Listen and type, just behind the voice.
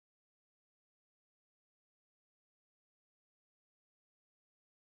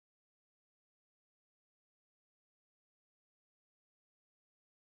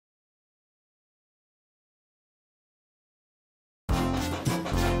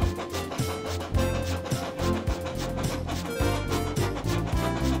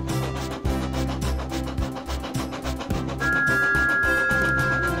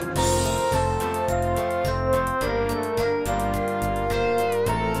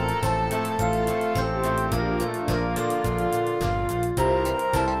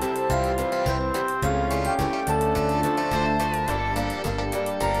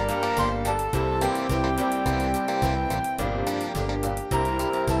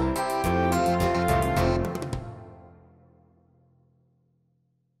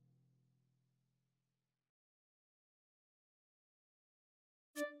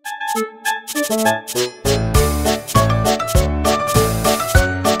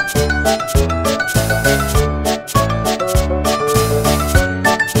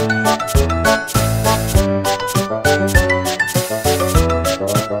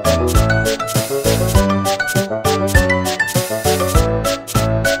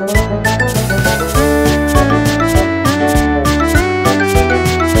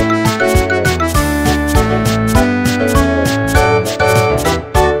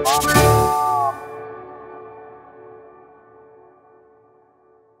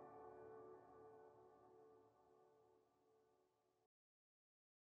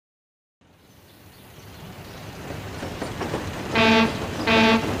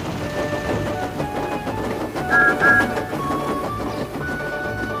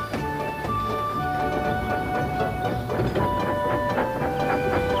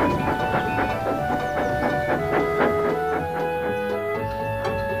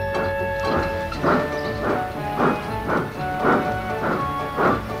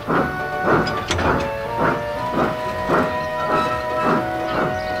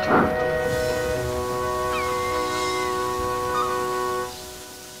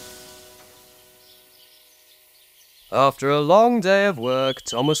After a long day of work,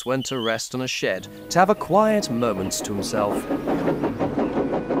 Thomas went to rest on a shed to have a quiet moment to himself.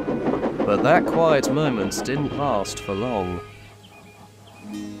 But that quiet moment didn't last for long.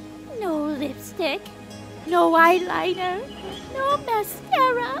 No lipstick, no eyeliner, no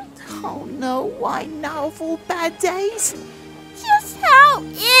mascara. Oh no, why now of all bad days? Just how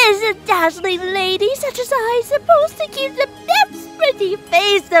is a dazzling lady such as I supposed to keep the best pretty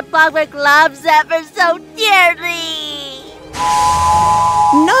face the vulgar loves ever so dearly?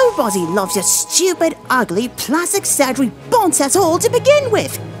 Nobody loves your stupid, ugly, plastic surgery bonce at all to begin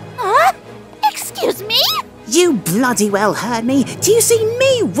with. Huh? Excuse me? You bloody well heard me. Do you see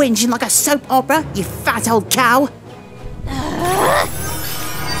me whinging like a soap opera, you fat old cow?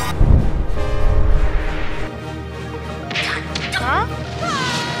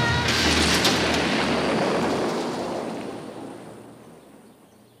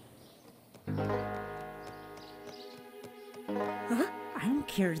 Huh? I don't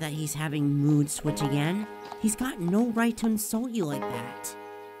care that he's having mood switch again. He's got no right to insult you like that.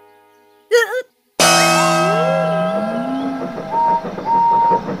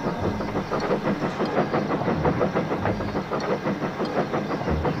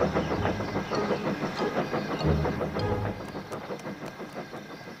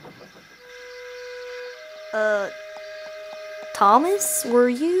 Thomas, were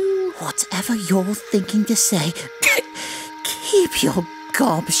you? Whatever you're thinking to say, keep your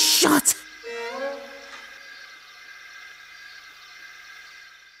gob shut.